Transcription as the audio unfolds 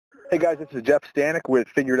Hey guys, this is Jeff Stanek with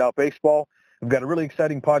Figured Out Baseball. We've got a really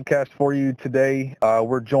exciting podcast for you today.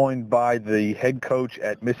 We're joined by the head coach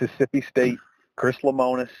at Mississippi State, Chris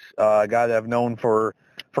Lemonis, a guy that I've known for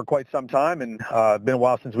quite some time, and been a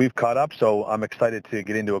while since we've caught up, so I'm excited to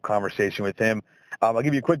get into a conversation with him. I'll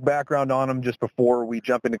give you a quick background on him just before we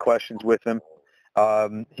jump into questions with him.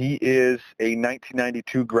 He is a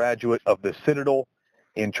 1992 graduate of the Citadel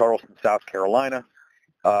in Charleston, South Carolina.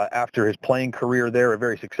 After his playing career there, a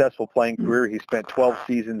very successful playing career, he spent 12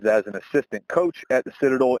 seasons as an assistant coach at the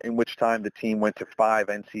Citadel, in which time the team went to 5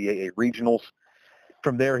 NCAA regionals.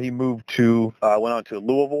 From there, he went on to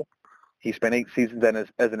Louisville. He spent 8 seasons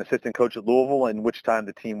as an assistant coach at Louisville, in which time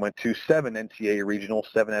the team went to 7 NCAA regionals,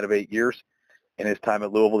 7 out of 8 years. In his time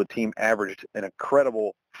at Louisville, the team averaged an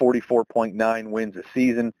incredible 44.9 wins a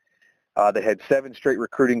season. They had 7 straight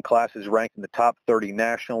recruiting classes ranked in the top 30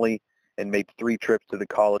 nationally, and made 3 trips to the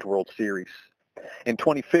College World Series. In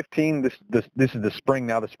 2015, this is the spring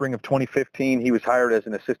now, the spring of 2015, he was hired as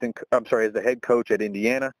as the head coach at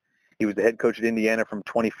Indiana. He was the head coach at Indiana from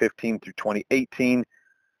 2015 through 2018.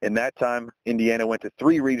 In that time, Indiana went to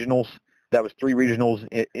 3 regionals. That was 3 regionals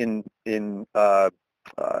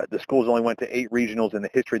the schools only went to 8 regionals in the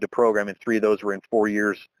history of the program, and 3 of those were in 4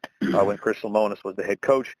 years when Chris Lemonis was the head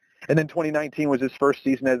coach. And then 2019 was his first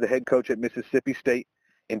season as the head coach at Mississippi State.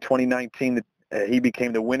 In 2019, he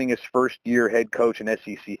became the winningest first-year head coach in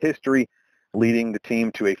SEC history, leading the team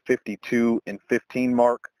to a 52-15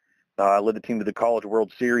 mark. Led the team to the College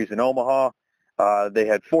World Series in Omaha. They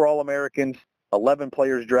had 4 All-Americans, 11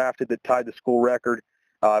 players drafted that tied the school record.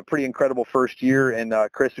 Pretty incredible first year. And,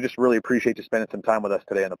 Chris, we just really appreciate you spending some time with us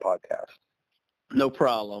today on the podcast. No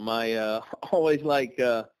problem. I always like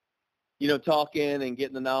talking and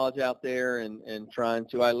getting the knowledge out there and trying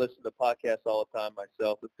to. I listen to podcasts all the time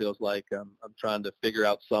myself. It feels like I'm trying to figure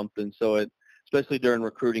out something. So especially during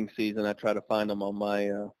recruiting season, I try to find them on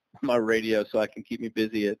my radio so I can keep me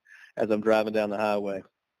busy as I'm driving down the highway.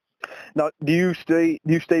 Now, do you stay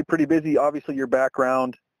pretty busy? Obviously, your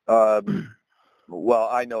background, well,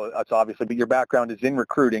 I know that's obviously, but your background is in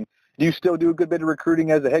recruiting. Do you still do a good bit of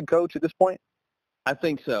recruiting as a head coach at this point? I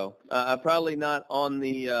think so. I'm probably not on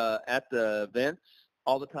the at the events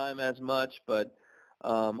all the time as much, but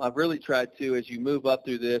I've really tried to. As you move up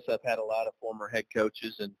through this, I've had a lot of former head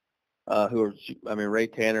coaches and Ray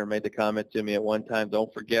Tanner made the comment to me at one time,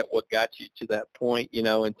 don't forget what got you to that point,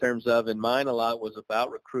 in terms of, and mine a lot was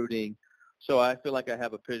about recruiting. So I feel like I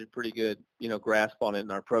have a pretty good, grasp on it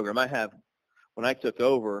in our program. When I took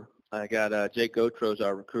over, I got Jake Otros,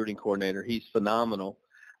 our recruiting coordinator. He's phenomenal.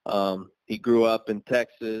 He grew up in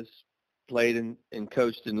Texas, played and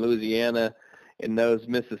coached in Louisiana, and knows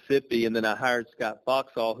Mississippi. And then I hired Scott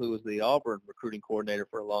Foxall, who was the Auburn recruiting coordinator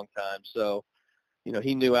for a long time. So,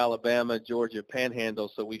 he knew Alabama, Georgia, Panhandle.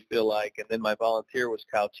 So we feel like, and then my volunteer was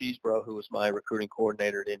Kyle Cheesebro, who was my recruiting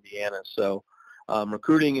coordinator at Indiana. So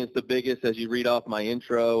recruiting is the biggest. As you read off my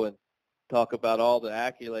intro and talk about all the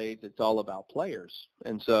accolades, it's all about players.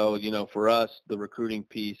 And so, for us, the recruiting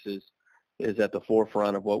piece is at the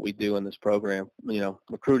forefront of what we do in this program,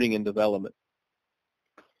 recruiting and development.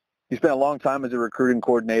 You spent a long time as a recruiting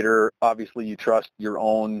coordinator. Obviously, you trust your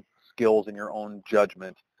own skills and your own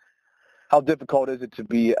judgment. How difficult is it to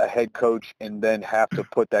be a head coach and then have to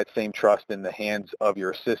put that same trust in the hands of your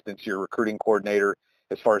assistants, your recruiting coordinator,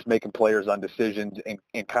 as far as making players on decisions and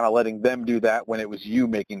kind of letting them do that when it was you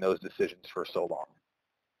making those decisions for so long?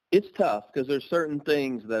 It's tough because there's certain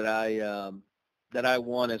things that I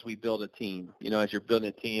want as we build a team. As you're building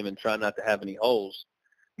a team and trying not to have any holes,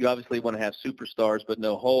 you obviously want to have superstars but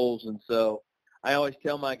no holes. And so I always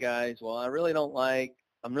tell my guys, well, I'm really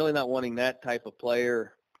not wanting that type of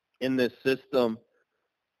player in this system,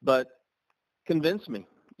 but convince me,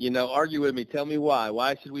 argue with me, tell me why.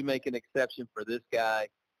 Why should we make an exception for this guy?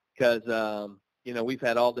 Because, we've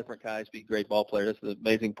had all different guys be great ball players. That's the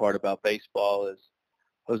amazing part about baseball is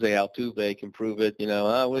Jose Altuve can prove it. We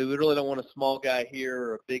really don't want a small guy here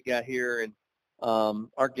or a big guy here. And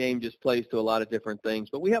our game just plays to a lot of different things.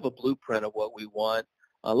 But we have a blueprint of what we want.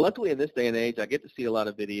 Luckily, in this day and age, I get to see a lot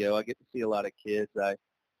of video. I get to see a lot of kids.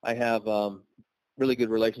 I have really good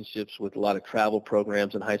relationships with a lot of travel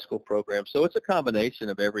programs and high school programs. So it's a combination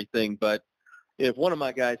of everything. But if one of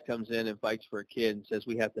my guys comes in and fights for a kid and says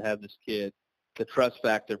we have to have this kid, the trust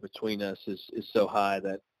factor between us is so high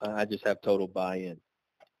that I just have total buy-in.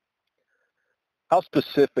 How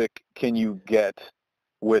specific can you get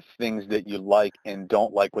with things that you like and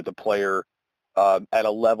don't like with a player at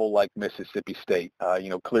a level like Mississippi State?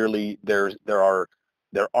 Clearly there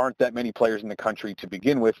aren't that many players in the country to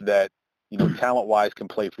begin with that, talent-wise can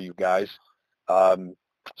play for you guys.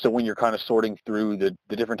 So when you're kind of sorting through the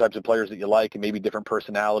different types of players that you like and maybe different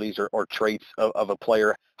personalities or traits of a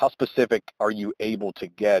player, how specific are you able to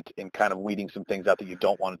get in kind of weeding some things out that you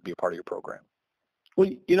don't want to be a part of your program? Well,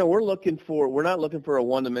 we're not looking for a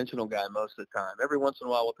one-dimensional guy most of the time. Every once in a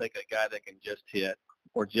while, we'll take a guy that can just hit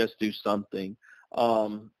or just do something.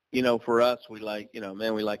 For us, we like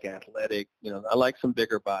athletic. I like some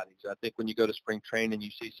bigger bodies. I think when you go to spring training,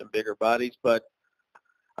 you see some bigger bodies, but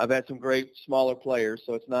I've had some great smaller players,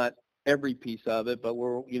 so it's not every piece of it, but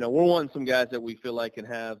we're wanting some guys that we feel like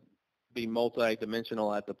can be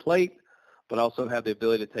multi-dimensional at the plate, but also have the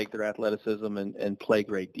ability to take their athleticism and play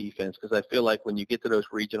great defense. Because I feel like when you get to those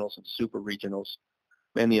regionals and super regionals,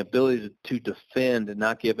 man, the ability to defend and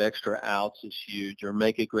not give extra outs is huge, or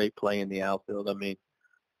make a great play in the outfield. I mean,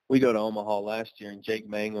 we go to Omaha last year, and Jake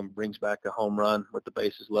Mangum brings back a home run with the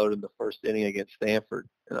bases loaded in the first inning against Stanford,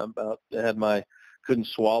 and couldn't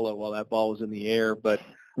swallow while that ball was in the air. But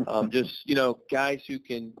guys who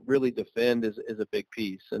can really defend is a big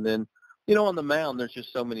piece. And then, on the mound, there's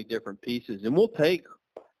just so many different pieces. And we'll take,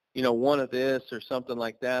 one of this or something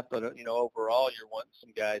like that. But, overall, you're wanting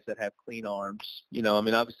some guys that have clean arms.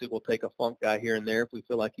 Obviously we'll take a funk guy here and there if we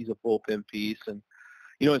feel like he's a bullpen piece. And,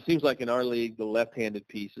 it seems like in our league, the left-handed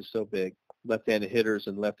piece is so big. Left-handed hitters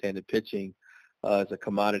and left-handed pitching is a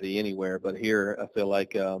commodity anywhere. But here I feel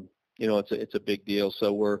like it's a big deal.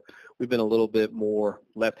 So we've been a little bit more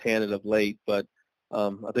left-handed of late, but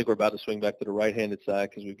I think we're about to swing back to the right-handed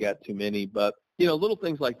side because we've got too many. But, little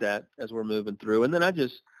things like that as we're moving through. And then I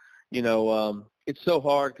just, it's so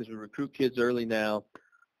hard because we recruit kids early now.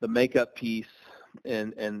 The makeup piece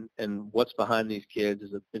and what's behind these kids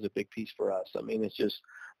is a big piece for us. I mean, it's just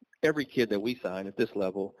every kid that we sign at this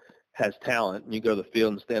level has talent. And you go to the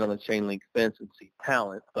field and stand on the chain link fence and see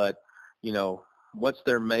talent, but, what's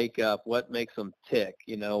their makeup? What makes them tick?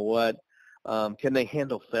 What can they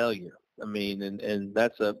handle failure? I mean, and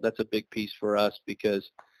that's a big piece for us because,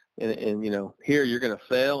 here you're going to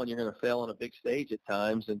fail, and you're going to fail on a big stage at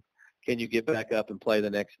times. And can you get back up and play the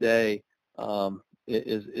next day?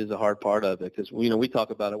 Is a hard part of it because we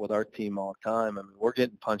talk about it with our team all the time. I mean, we're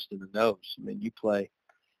getting punched in the nose. I mean, you play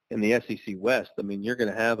in the SEC West. I mean, you're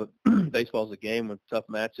going to have baseball's a game with a tough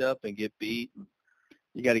matchup and get beat. And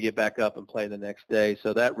you got to get back up and play the next day.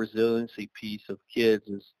 So that resiliency piece of kids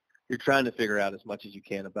is you're trying to figure out as much as you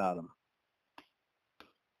can about them.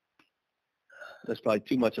 That's probably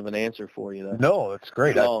too much of an answer for you, though. No, it's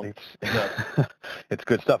great. It's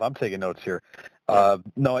good stuff. I'm taking notes here. And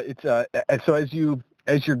so as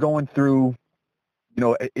you're going through,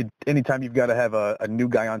 anytime you've got to have a new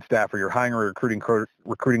guy on staff or you're hiring a recruiting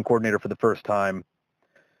coordinator for the first time,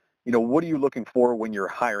 what are you looking for when you're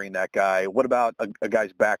hiring that guy? What about a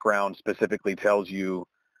guy's background specifically tells you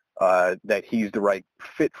that he's the right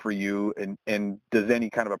fit for you? And does any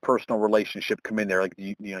kind of a personal relationship come in there? Like,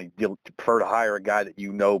 you prefer to hire a guy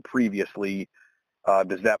that previously?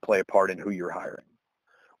 Does that play a part in who you're hiring?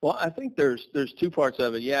 Well, I think there's two parts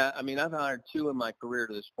of it. Yeah, I mean, I've hired two in my career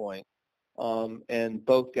to this point, and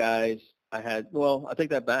both guys I take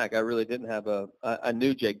that back. I really didn't have I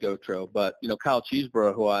knew Jake Gautreaux, but, Kyle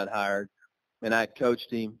Cheeseborough, who I had hired, and I had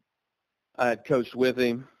coached him. I had coached with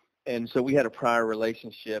him, and so we had a prior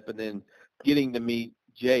relationship. And then getting to meet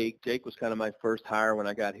Jake was kind of my first hire when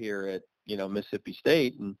I got here at, Mississippi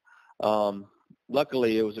State. And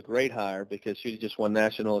luckily it was a great hire because she just won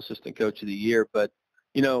National Assistant Coach of the Year. But,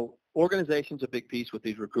 organization's a big piece with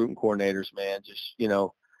these recruiting coordinators, man. Just,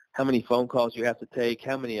 how many phone calls you have to take,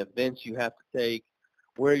 how many events you have to take,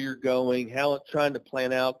 where you're going, trying to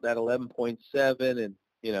plan out that 11.7 and,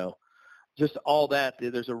 just all that.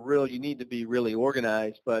 You need to be really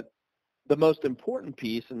organized. But the most important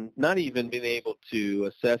piece, and not even being able to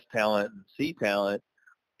assess talent and see talent,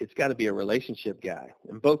 it's got to be a relationship guy.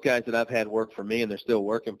 And both guys that I've had work for me, and they're still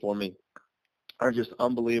working for me, are just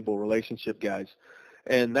unbelievable relationship guys.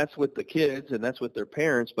 And that's with the kids, and that's with their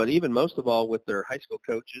parents, but even most of all with their high school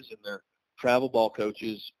coaches and their travel ball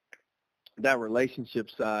coaches. That relationship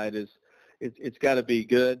side it's got to be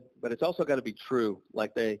good, but it's also got to be true.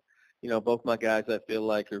 Like both my guys, I feel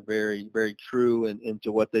like, are very, very true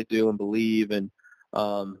into what they do and believe, and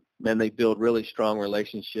they build really strong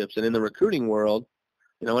relationships. And in the recruiting world,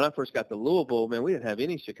 when I first got to Louisville, man, we didn't have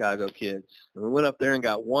any Chicago kids. And we went up there and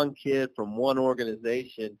got one kid from one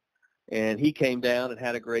organization, and he came down and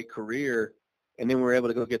had a great career, and then we were able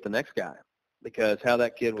to go get the next guy because how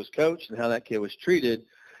that kid was coached and how that kid was treated,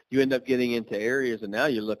 you end up getting into areas, and now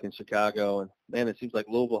you look in Chicago, and, man, it seems like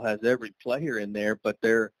Louisville has every player in there, but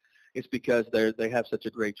it's because they have such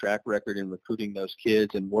a great track record in recruiting those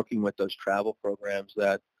kids and working with those travel programs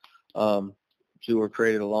that were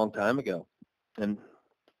created a long time ago. And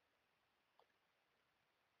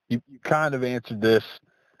You kind of answered this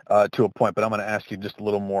to a point, but I'm going to ask you just a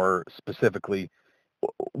little more specifically.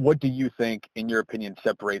 What do you think, in your opinion,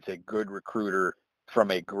 separates a good recruiter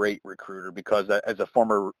from a great recruiter? Because as a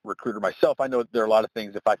former recruiter myself, I know there are a lot of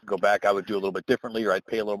things, if I could go back, I would do a little bit differently, or I'd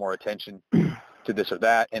pay a little more attention to this or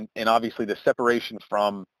that. And obviously the separation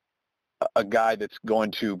from a guy that's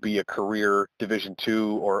going to be a career Division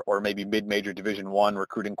II or maybe mid-major Division I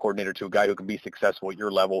recruiting coordinator to a guy who can be successful at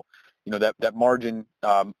your level, that margin,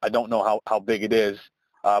 I don't know how big it is,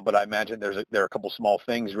 but I imagine there are a couple small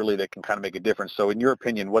things really that can kind of make a difference. So in your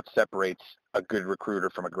opinion, what separates a good recruiter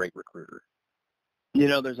from a great recruiter?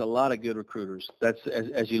 There's a lot of good recruiters. That's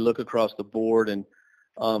as you look across the board. And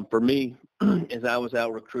for me, as I was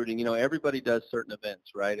out recruiting, everybody does certain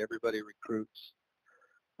events, right? Everybody recruits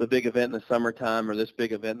the big event in the summertime or this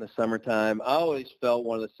big event in the summertime. I always felt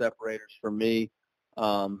one of the separators for me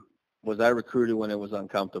was I recruited when it was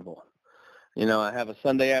uncomfortable. I have a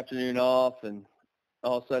Sunday afternoon off, and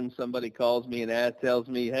all of a sudden somebody calls me and tells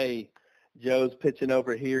me, hey, Joe's pitching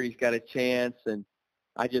over here. He's got a chance. And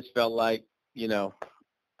I just felt like,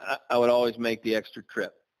 I would always make the extra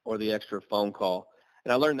trip or the extra phone call.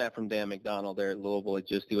 And I learned that from Dan McDonald there at Louisville.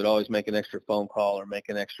 He would always make an extra phone call or make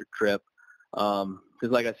an extra trip. Because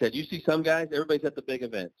like I said, you see some guys, everybody's at the big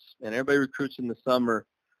events, and everybody recruits in the summer.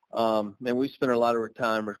 And we spent a lot of our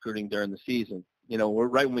time recruiting during the season. We're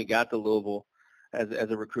right when we got to Louisville as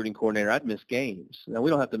a recruiting coordinator, I'd miss games. Now, we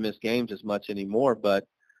don't have to miss games as much anymore,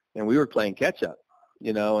 and we were playing catch-up,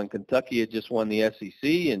 and Kentucky had just won the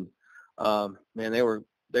SEC, and, man, they were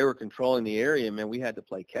controlling the area. Man, we had to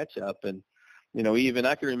play catch-up. And, even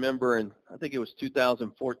I can remember I think it was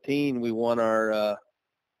 2014, we won our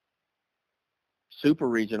super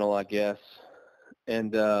regional, I guess.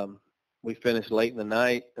 And we finished late in the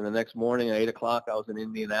night. And the next morning at 8 o'clock, I was in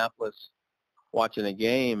Indianapolis watching a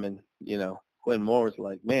game. And, Quinn Moore was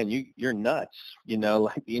like, man, you're nuts,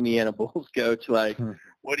 like the Indiana Bulls coach, like,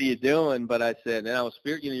 what are you doing? But I said, and I was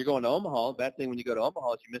feared, you're going to Omaha. Bad thing when you go to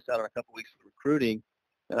Omaha is you miss out on a couple weeks of recruiting.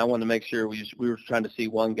 And I wanted to make sure we were trying to see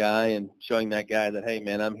one guy, and showing that guy that, hey,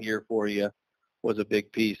 man, I'm here for you was a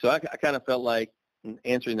big piece. So I kind of felt like,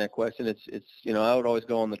 answering that question, it's I would always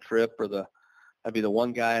go on the trip, or I'd be the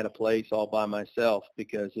one guy at a place all by myself,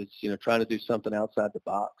 because it's trying to do something outside the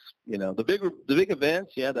box. The big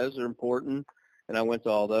events, yeah, those are important, and I went to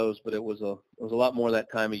all those, but it was a lot more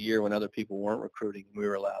that time of year when other people weren't recruiting and we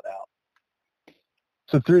were allowed out.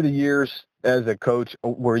 So through the years as a coach,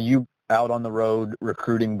 were you out on the road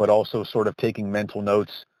recruiting, but also sort of taking mental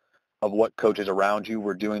notes of what coaches around you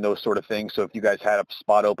were doing, those sort of things? So if you guys had a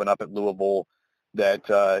spot open up at Louisville that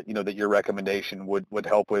that your recommendation would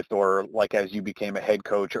help with, or like as you became a head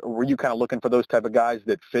coach, or were you kind of looking for those type of guys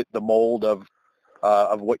that fit the mold of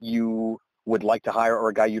what you would like to hire, or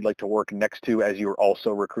a guy you'd like to work next to as you're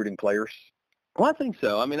also recruiting players? Well, I think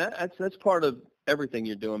so. I mean, that's part of everything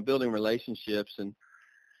you're doing, building relationships. And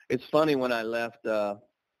it's funny, when I left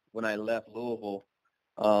Louisville,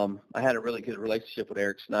 I had a really good relationship with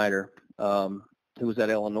Eric Snyder, who was at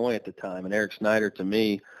Illinois at the time. And Eric Snyder, to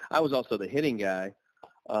me, I was also the hitting guy.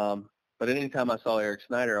 But anytime I saw Eric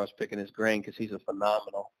Snyder, I was picking his brain, because he's a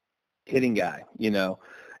phenomenal hitting guy,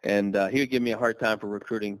 And he would give me a hard time for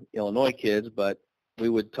recruiting Illinois kids, but we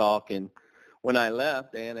would talk. And when I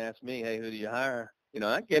left, Dan asked me, hey, who do you hire?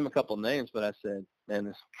 I gave him a couple of names, but I said, man,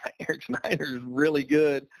 this guy Eric Snyder is really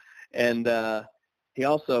good. And he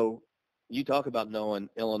also, you talk about knowing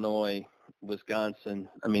Illinois, Wisconsin.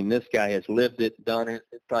 I mean, this guy has lived it, done it.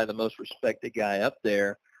 It's probably the most respected guy up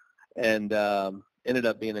there, and ended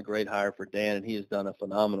up being a great hire for Dan, and he has done a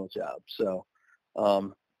phenomenal job. So,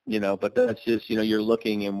 but that's just, you're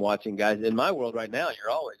looking and watching guys. In my world right now, you're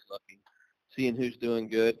always looking, seeing who's doing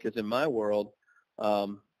good, because in my world,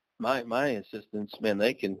 my assistants, man,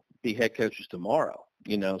 they can be head coaches tomorrow,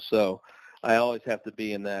 so I always have to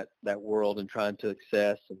be in that world and trying to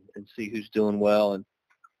assess and see who's doing well. And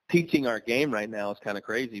teaching our game right now is kind of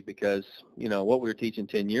crazy, because, what we were teaching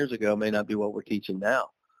 10 years ago may not be what we're teaching now.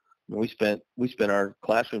 I mean, we spent our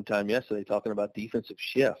classroom time yesterday talking about defensive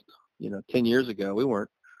shift. 10 years ago, we weren't,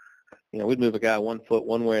 we'd move a guy 1 foot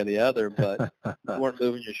one way or the other, but we weren't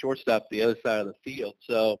moving your shortstop to the other side of the field.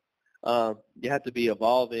 So you have to be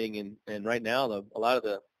evolving. And right now, a lot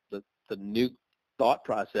of the new thought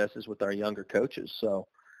processes with our younger coaches. So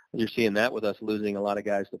you're seeing that with us losing a lot of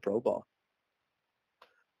guys to pro ball.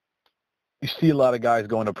 You see a lot of guys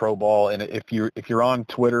going to pro ball, and if you're on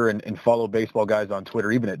Twitter and follow baseball guys on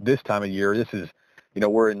Twitter, even at this time of year, this is,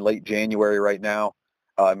 we're in late January right now.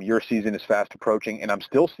 Your season is fast approaching, and I'm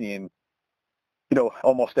still seeing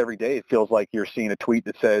almost every day it feels like you're seeing a tweet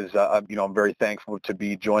that says, I'm very thankful to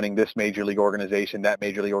be joining this major league organization, that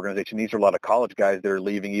major league organization. These are a lot of college guys that are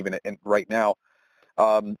leaving even right now.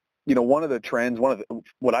 One of the trends,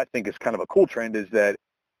 what I think is kind of a cool trend is that,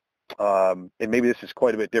 and maybe this is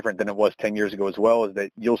quite a bit different than it was 10 years ago as well, is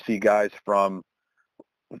that you'll see guys from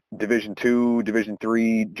Division II, Division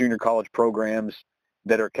III, junior college programs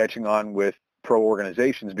that are catching on with pro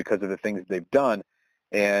organizations because of the things they've done.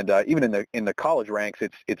 And even in the college ranks,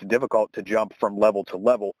 it's difficult to jump from level to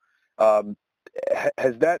level.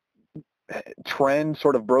 Has that trend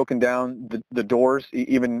sort of broken down the doors,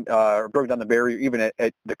 even broken down the barrier, even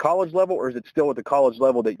at the college level, or is it still at the college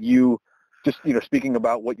level that you just, speaking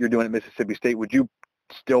about what you're doing at Mississippi State, would you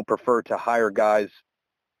still prefer to hire guys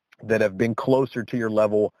that have been closer to your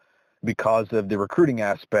level because of the recruiting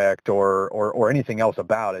aspect or anything else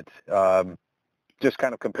about it? Just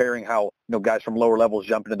kind of comparing how guys from lower levels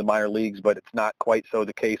jump into the minor leagues, but it's not quite so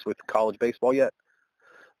the case with college baseball yet.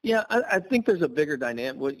 Yeah, I think there's a bigger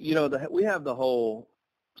dynamic. We have the whole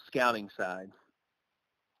scouting side.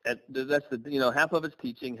 That's half of it's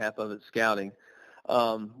teaching, half of it's scouting.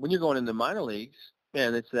 When you're going into minor leagues,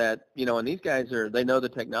 man, it's that, and these guys they know the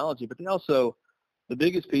technology, but they also, the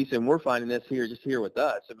biggest piece, and we're finding this here with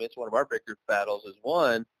us. I mean, it's one of our bigger battles is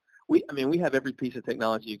one, we have every piece of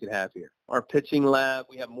technology you could have here. Our pitching lab,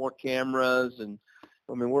 we have more cameras, and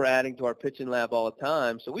we're adding to our pitching lab all the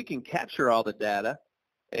time, so we can capture all the data.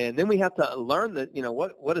 And then we have to learn that,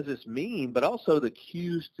 what does this mean? But also the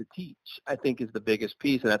cues to teach, I think, is the biggest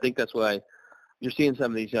piece. And I think that's why you're seeing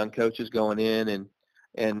some of these young coaches going in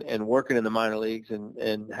and working in the minor leagues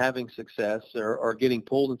and having success or getting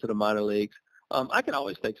pulled into the minor leagues. I can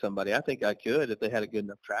always take somebody. I think I could if they had a good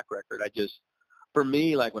enough track record. For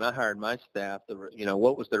me, like when I hired my staff,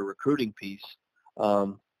 what was their recruiting piece?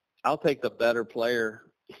 I'll take the better player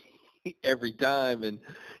every time and,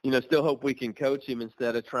 still hope we can coach him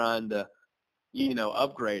instead of trying to,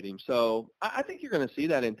 upgrade him. So I think you're going to see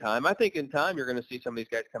that in time. I think in time you're going to see some of these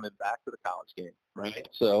guys coming back to the college game, right?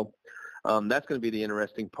 So that's going to be the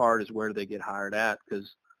interesting part is where do they get hired at,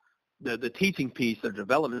 because the teaching piece, the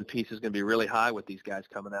development piece is going to be really high with these guys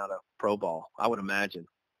coming out of pro ball, I would imagine.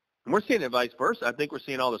 And we're seeing it vice versa. I think we're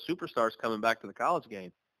seeing all the superstars coming back to the college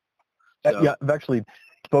game. So, yeah, I've actually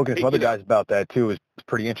spoken to some other guys about that too. It's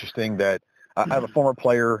pretty interesting that I have a former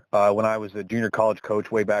player when I was a junior college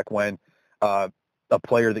coach way back when, a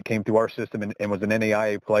player that came through our system and was an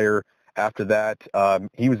NAIA player. After that,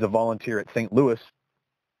 he was a volunteer at St. Louis,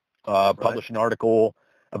 published an article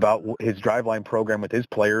about his driveline program with his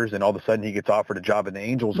players, and all of a sudden he gets offered a job in the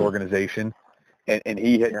Angels organization. And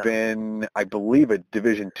he had been, I believe, a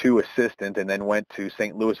Division II assistant and then went to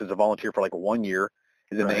St. Louis as a volunteer for like 1 year.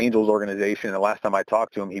 He's in the Angels organization. And the last time I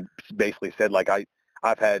talked to him, he basically said, like,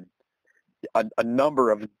 I've had a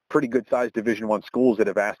number of pretty good-sized Division I schools that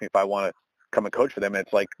have asked me if I want to come and coach for them. And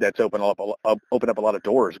it's like that's opened up a lot of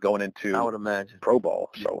doors going into I would imagine pro ball.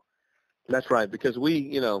 So that's right, because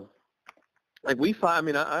we, I'm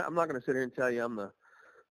not going to sit here and tell you I'm the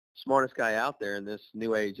smartest guy out there in this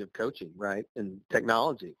new age of coaching, right, and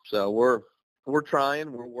technology. So we're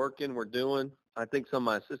trying, we're working, we're doing. I think some of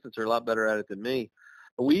my assistants are a lot better at it than me.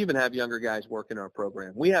 But we even have younger guys working our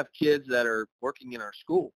program. We have kids that are working in our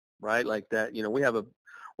school, right, like that.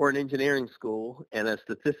 We're an engineering school and a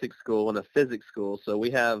statistics school and a physics school. So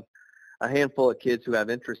we have a handful of kids who have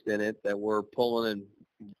interest in it that we're pulling and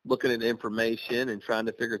looking at information and trying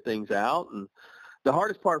to figure things out. And the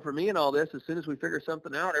hardest part for me in all this, as soon as we figure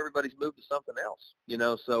something out, everybody's moved to something else,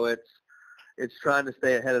 so it's trying to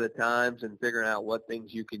stay ahead of the times and figuring out what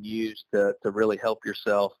things you can use to really help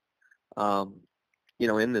yourself,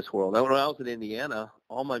 in this world. When I was at Indiana,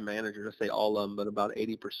 all my managers, I say all of them, but about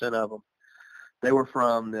 80% of them, they were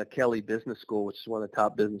from the Kelley Business School, which is one of the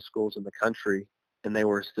top business schools in the country, and they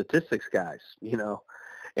were statistics guys,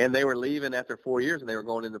 and they were leaving after 4 years, and they were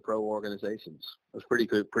going into pro organizations. It was pretty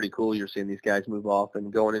good, pretty cool. You're seeing these guys move off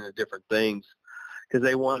and going into different things because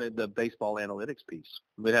they wanted the baseball analytics piece.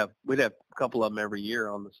 We'd have a couple of them every year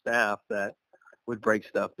on the staff that would break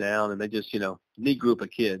stuff down, and they just, neat group of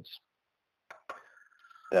kids.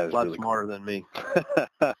 That is a lot really smarter than me.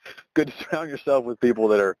 Good to surround yourself with people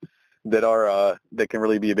that can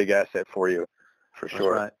really be a big asset for you, for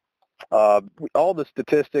sure. That's right. All the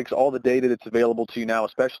statistics, all the data that's available to you now,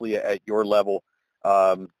 especially at your level,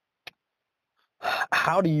 how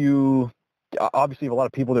do you, obviously you have a lot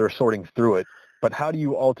of people that are sorting through it, but how do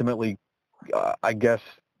you ultimately, I guess,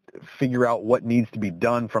 figure out what needs to be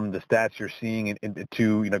done from the stats you're seeing and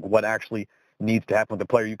to, what actually needs to happen with the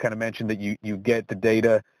player? You kind of mentioned that you get the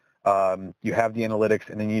data, you have the analytics,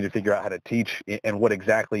 and then you need to figure out how to teach and what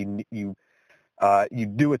exactly you you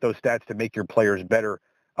do with those stats to make your players better.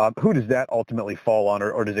 Who does that ultimately fall on,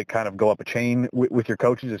 or does it kind of go up a chain with your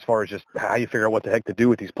coaches as far as just how you figure out what the heck to do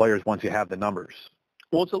with these players once you have the numbers?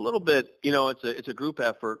 Well, it's a little bit, it's a group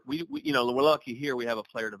effort. We we're lucky here. We have a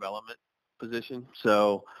player development position,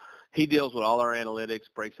 so he deals with all our analytics,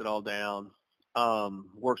 breaks it all down,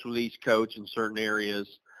 works with each coach in certain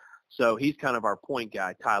areas. So he's kind of our point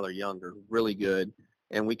guy, Tyler Younger, really good,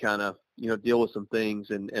 and we kind of deal with some things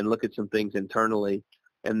and look at some things internally,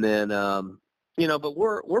 and then but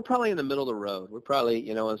we're probably in the middle of the road. We're probably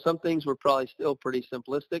and some things we're probably still pretty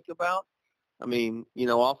simplistic about. I mean,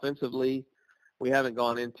 offensively, we haven't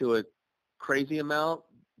gone into a crazy amount,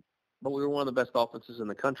 but we were one of the best offenses in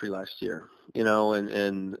the country last year,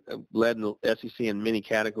 and led in the SEC in many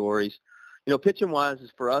categories. Pitching-wise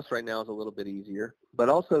is for us right now is a little bit easier, but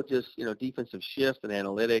also just, defensive shift and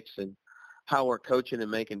analytics and how we're coaching and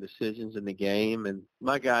making decisions in the game. And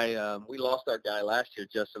my guy, we lost our guy last year,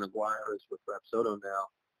 Justin Aguirre, is with Rapsodo now.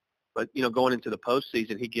 But, going into the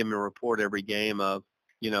postseason, he gave me a report every game of,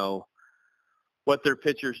 what their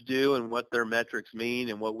pitchers do and what their metrics mean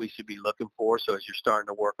and what we should be looking for. So as you're starting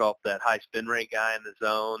to work off that high spin rate guy in the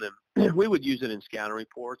zone, and we would use it in scouting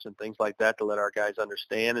reports and things like that to let our guys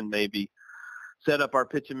understand and maybe set up our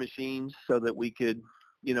pitching machines so that we could,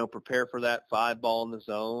 prepare for that 5 ball in the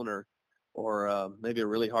zone or maybe a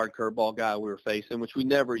really hard curveball guy we were facing, which we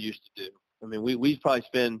never used to do. I mean,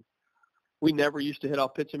 we never used to hit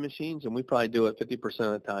off pitching machines, and we probably do it 50%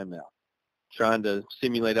 of the time now, trying to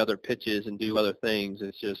simulate other pitches and do other things.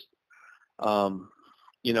 It's just,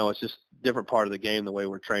 it's just a different part of the game the way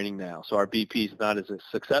we're training now. So our BP is not as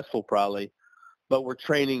successful probably, but we're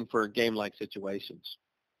training for game-like situations.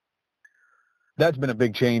 That's been a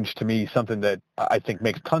big change to me, something that I think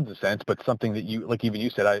makes tons of sense, but something that even you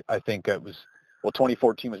said, I think it was,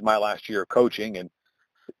 2014 was my last year of coaching, and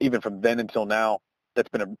even from then until now, that's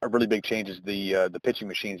been a really big change is the pitching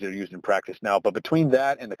machines that are used in practice now. But between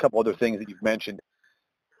that and a couple other things that you've mentioned,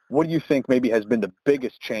 what do you think maybe has been the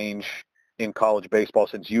biggest change in college baseball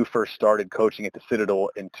since you first started coaching at the Citadel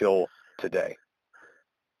until today?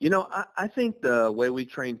 I think the way we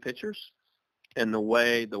train pitchers and the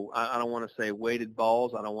way I don't want to say weighted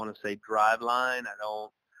balls. I don't want to say drive line.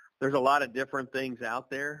 There's a lot of different things out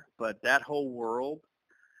there, but that whole world,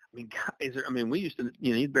 we used to,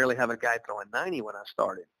 you'd barely have a guy throwing 90 when I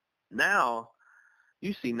started. Now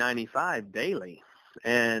you see 95 daily.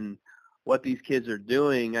 And what these kids are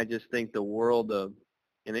doing, I just think the world of,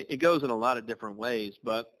 and it goes in a lot of different ways,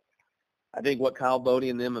 but I think what Kyle Bodie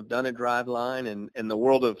and them have done at Drive Line and the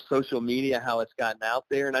world of social media, how it's gotten out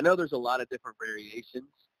there. And I know there's a lot of different variations,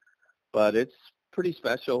 but it's pretty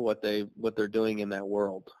special what they're doing in that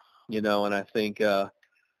world, and I think, as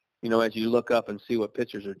you look up and see what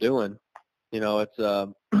pitchers are doing, it's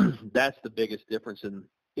that's the biggest difference in,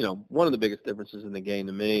 one of the biggest differences in the game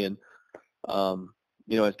to me. And,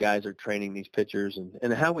 as guys are training these pitchers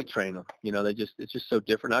and how we train them, it's just so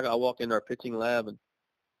different. I walk into our pitching lab and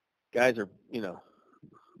guys are,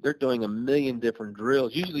 they're doing a million different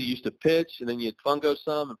drills. Usually you used to pitch and then you'd fungo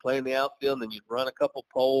some and play in the outfield and then you'd run a couple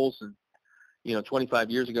poles and,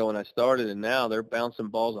 25 years ago when I started, and now they're bouncing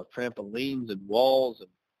balls off trampolines and walls and,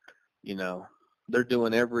 they're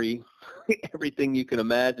doing everything you can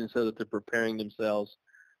imagine so that they're preparing themselves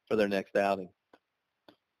for their next outing.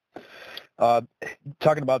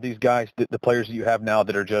 Talking about these guys, the players that you have now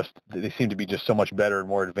that are they seem to be just so much better and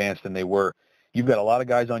more advanced than they were. You've got a lot of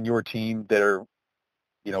guys on your team that are,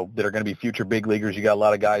 that are going to be future big leaguers. You got a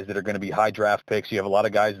lot of guys that are going to be high draft picks. You have a lot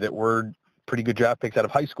of guys that were pretty good draft picks out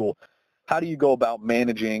of high school. How do you go about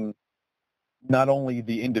managing not only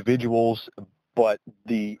the individuals, but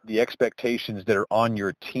the expectations that are on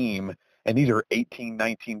your team? And these are 18,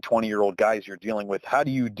 19, 20-year-old guys you're dealing with. How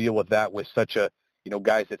do you deal with that with such a,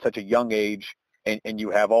 guys at such a young age, and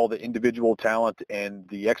you have all the individual talent and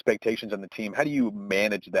the expectations on the team? How do you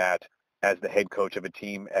manage that as the head coach of a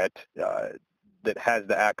team that has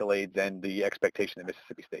the accolades and the expectation that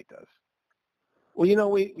Mississippi State does?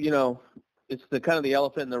 Well, it's the kind of the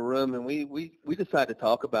elephant in the room, and we decide to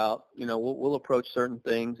talk about, we'll approach certain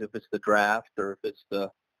things if it's the draft or if it's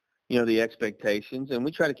the, the expectations, and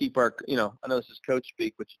we try to keep our, I know this is coach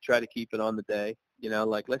speak, but you try to keep it on the day,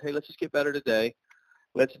 let's just get better today.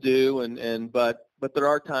 Let's do, but there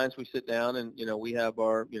are times we sit down and, we have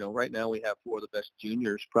our, right now we have 4 of the best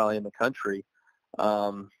juniors probably in the country.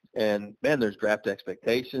 And man, there's draft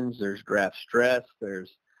expectations, there's draft stress,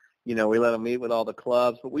 there's, we let them meet with all the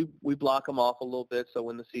clubs, but we block them off a little bit. So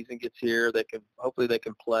when the season gets here, hopefully they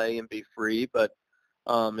can play and be free. But,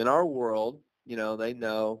 in our world, they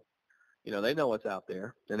know what's out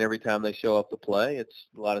there. And every time they show up to play, it's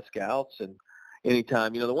a lot of scouts. And,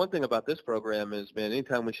 anytime. The one thing about this program is, man,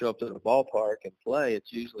 anytime we show up to the ballpark and play,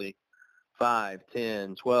 it's usually 5,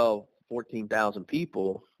 10, 12, 14,000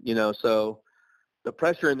 people, so the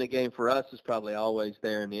pressure in the game for us is probably always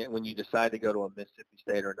there. When you decide to go to a Mississippi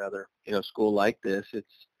State or another, school like this,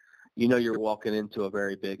 it's, you're walking into a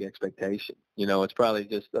very big expectation. It's probably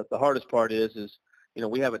just the hardest part is,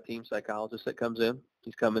 we have a team psychologist that comes in.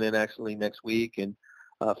 He's coming in actually next week and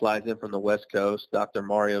flies in from the West Coast. Dr.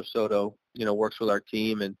 Mario Soto, works with our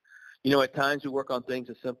team. And, at times we work on things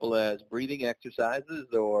as simple as breathing exercises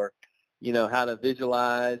or, how to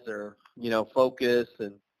visualize or, focus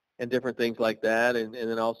and different things like that. And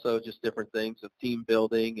then also just different things of team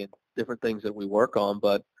building and different things that we work on.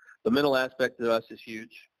 But the mental aspect to us is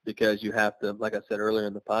huge because you have to, like I said earlier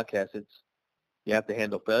in the podcast, you have to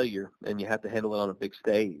handle failure and you have to handle it on a big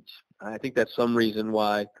stage. I think that's some reason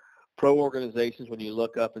why pro organizations, when you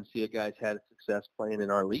look up and see a guy's had a success playing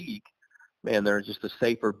in our league, man, they're just a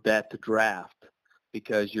safer bet to draft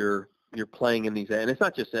because you're playing in these, and it's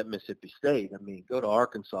not just at Mississippi State. I mean, go to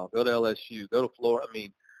Arkansas, go to LSU, go to Florida. I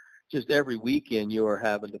mean, just every weekend you are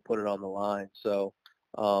having to put it on the line. So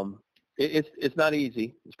it's not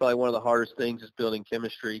easy. It's probably one of the hardest things is building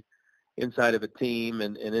chemistry inside of a team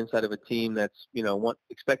and inside of a team that's,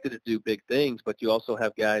 expected to do big things, but you also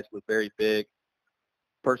have guys with very big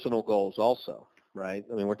personal goals also, right?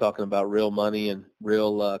 I mean, we're talking about real money and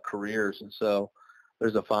real careers. And so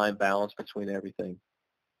there's a fine balance between everything.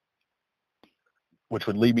 Which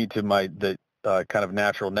would lead me to the kind of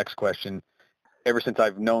natural next question. Ever since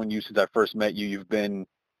I've known you, since I first met you,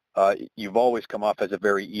 you've always come off as a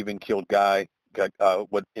very even-keeled guy.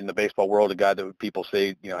 What in the baseball world, a guy that people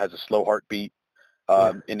say has a slow heartbeat,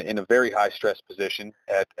 in a very high-stress position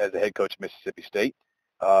as a head coach at Mississippi State.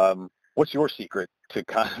 What's your secret to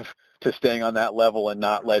to staying on that level and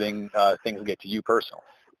not letting things get to you personally?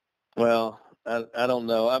 Well, I don't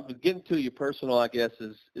know. Getting to you personal, I guess,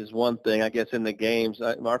 is one thing. I guess in the games,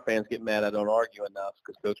 our fans get mad I don't argue enough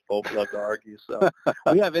because Coach Pope loves to argue. So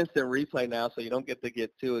we have instant replay now, so you don't get to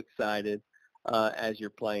get too excited as you're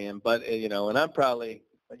playing. But, and I'm probably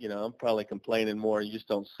complaining more. You just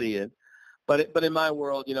don't see it. But in my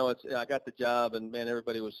world, I got the job, and, man,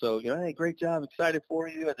 everybody was so, hey, great job, excited for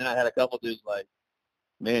you. And then I had a couple dudes like,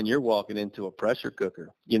 man, you're walking into a pressure cooker,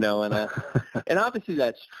 and and obviously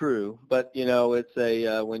that's true, but,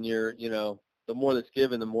 it's when you're, the more that's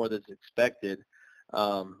given, the more that's expected.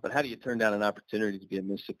 But how do you turn down an opportunity to be at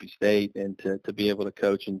Mississippi State and to be able to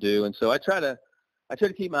coach and do? And so I try to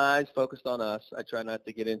keep my eyes focused on us. I try not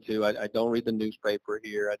to get into, I don't read the newspaper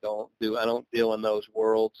here. I don't deal in those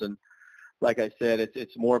worlds. And like I said,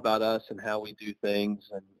 it's more about us and how we do things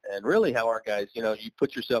and really how our guys, you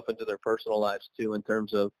put yourself into their personal lives too in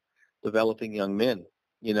terms of developing young men,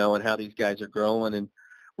 and how these guys are growing. And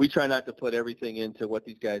we try not to put everything into what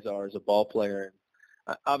these guys are as a ball player.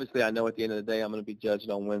 And obviously I know at the end of the day I'm going to be judged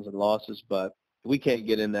on wins and losses, but we can't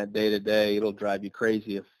get in that day-to-day. It'll drive you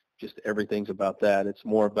crazy if just everything's about that. It's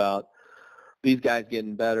more about these guys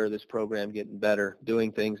getting better, this program getting better,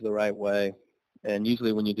 doing things the right way. And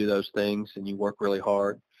usually when you do those things and you work really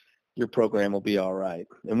hard, your program will be all right.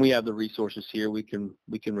 And we have the resources here. We can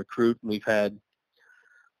recruit. And we've had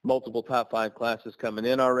multiple top 5 classes coming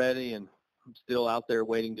in already and still out there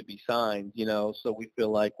waiting to be signed, so we feel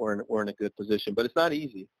like we're in a good position. But it's not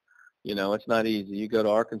easy. It's not easy. You go to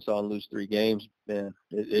Arkansas and lose 3 games, man,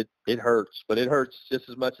 it hurts. But it hurts just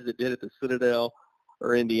as much as it did at the Citadel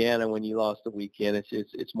or Indiana when you lost the weekend.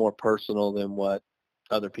 It's more personal than what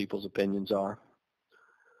other people's opinions are.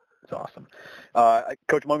 That's awesome.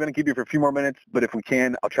 Coach, I'm going to keep you for a few more minutes, but if we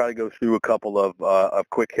can, I'll try to go through a couple of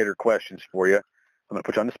quick hitter questions for you. I'm going to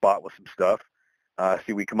put you on the spot with some stuff.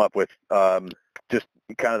 See what we come up with. Just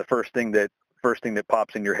kind of the first thing that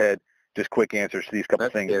pops in your head. Just quick answers to these couple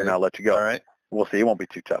of things, scary. And I'll let you go. All right. We'll see. It won't be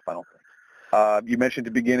too tough, I don't think. You mentioned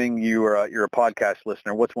at the beginning you're a podcast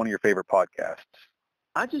listener. What's one of your favorite podcasts?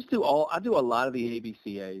 I do a lot of the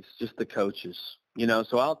ABCAs, just the coaches.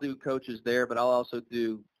 So I'll do coaches there, but I'll also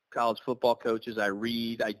do college football coaches. I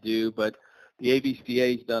read, I do, but the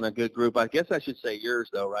ABCA's done a good group. I guess I should say yours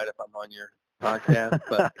though, right? If I'm on your podcast,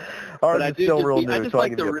 but but I do still just, real new, I just so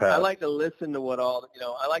like I like to listen to what all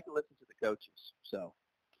I like to listen to the coaches. So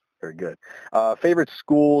very good. Favorite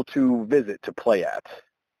school to visit to play at?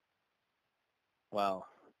 Wow,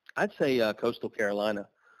 I'd say Coastal Carolina.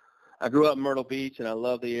 I grew up in Myrtle Beach, and I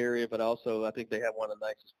love the area, but also I think they have one of the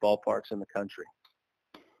nicest ballparks in the country.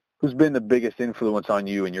 Who's been the biggest influence on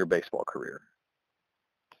you in your baseball career?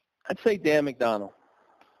 I'd say Dan McDonnell.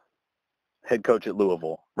 Head coach at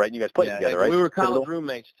Louisville, right? You guys played together, right? We were college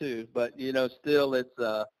roommates too, but still, it's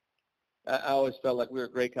I always felt like we were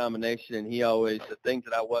a great combination, and he always, the things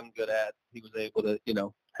that I wasn't good at, he was able to,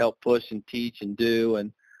 help push and teach and do.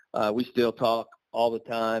 And we still talk all the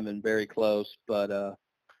time and very close, but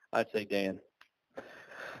I'd say Dan.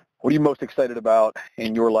 What are you most excited about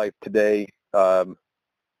in your life today,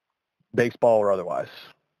 baseball or otherwise?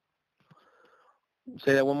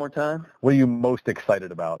 Say that one more time. What are you most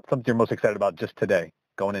excited about? Something you're most excited about just today,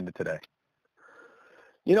 going into today?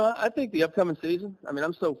 I think the upcoming season. I mean,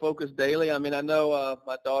 I'm so focused daily. I mean, I know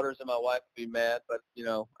my daughters and my wife would be mad, but,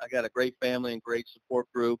 I got a great family and great support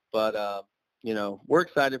group. But, we're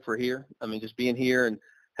excited for here. I mean, just being here and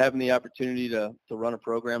having the opportunity to run a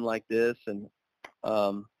program like this and,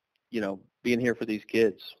 being here for these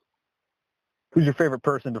kids. Who's your favorite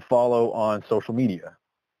person to follow on social media?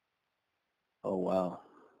 Oh, wow.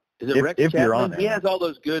 Is it Rex if Chapman? You're on there. He has all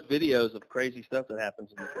those good videos of crazy stuff that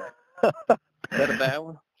happens in the play. Is that a bad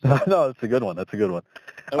one? No, that's a good one. That's a good one.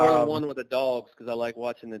 And we're the one with the dogs because I like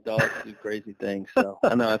watching the dogs do crazy things. So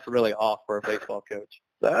I know it's really off for a baseball coach.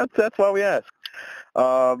 That's why we ask.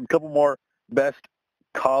 A couple more. Best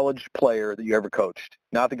college player that you ever coached.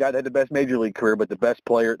 Not the guy that had the best major league career, but the best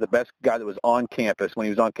player, the best guy that was on campus when he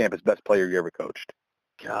was on campus, best player you ever coached.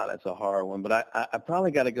 God, that's a hard one. But I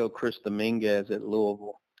probably got to go Chris Dominguez at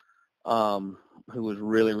Louisville, who was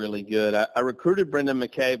really, really good. I recruited Brendan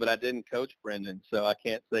McKay, but I didn't coach Brendan, so I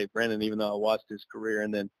can't say Brendan, even though I watched his career.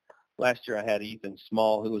 And then last year I had Ethan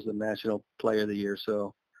Small, who was the National Player of the Year.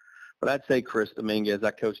 So, but I'd say Chris Dominguez.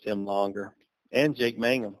 I coached him longer. And Jake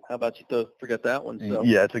Mangum. How about you forget that one? So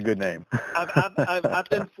yeah, it's a good name. I've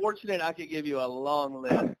been fortunate. I could give you a long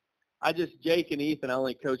list. Jake and Ethan, I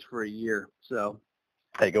only coached for a year. So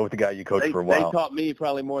hey, go with the guy you coached for a while. They taught me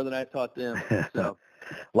probably more than I taught them. So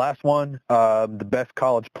last one, the best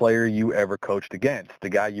college player you ever coached against, the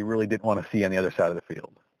guy you really didn't want to see on the other side of the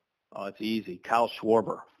field. Oh, it's easy. Kyle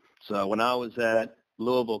Schwarber. So when I was at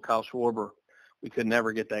Louisville, Kyle Schwarber, we could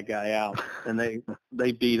never get that guy out, and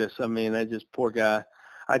they beat us. I mean, that just poor guy.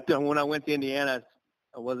 When I went to Indiana,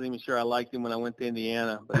 I wasn't even sure I liked him when I went to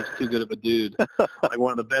Indiana, but he's too good of a dude. Like one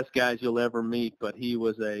of the best guys you'll ever meet, but he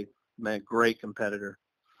was a great competitor.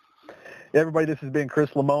 Everybody, this has been Chris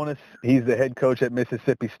Lemonis. He's the head coach at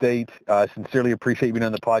Mississippi State. Sincerely appreciate you being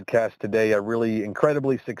on the podcast today. A really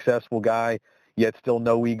incredibly successful guy, yet still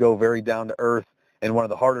no ego, very down to earth, and one of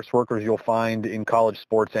the hardest workers you'll find in college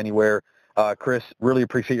sports anywhere. Chris, really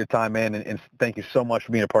appreciate your time, man, and thank you so much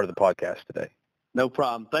for being a part of the podcast today. No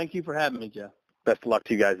problem. Thank you for having me, Jeff. Best of luck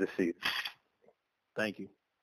to you guys this season. Thank you.